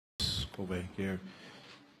over here.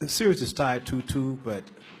 The series is tied 2-2, but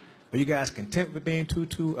are you guys content with being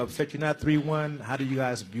 2-2? Upset you're not 3-1? How do you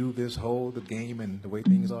guys view this the game and the way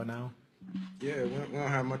things are now? Yeah, we don't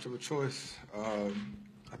have much of a choice.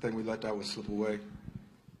 I think we let that one slip away.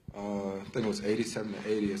 I think it was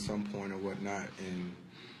 87-80 at some point or whatnot,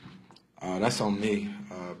 and that's on me.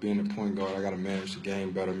 Being the point guard, I got to manage the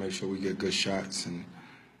game better, make sure we get good shots, and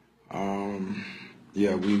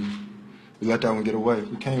yeah, we let that one get away.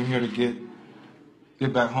 We came here to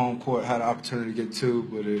get back home court, had an opportunity to get two,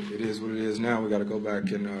 but it is what it is now. We got to go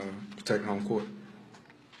back and protect home court.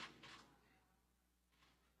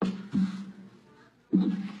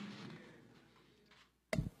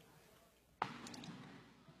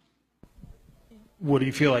 What do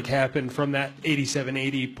you feel like happened from that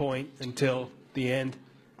 87-80 point until the end?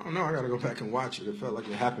 I don't know. I got to go back and watch it. It felt like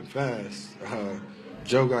it happened fast.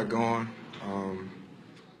 Joe got going.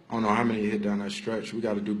 I don't know how many he hit down that stretch. We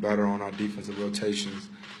got to do better on our defensive rotations.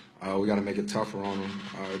 We got to make it tougher on him.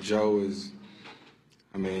 Joe is,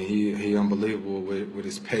 I mean, he unbelievable with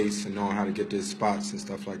his pace and knowing how to get to his spots and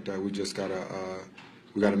stuff like that. We just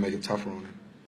we got to make it tougher on him.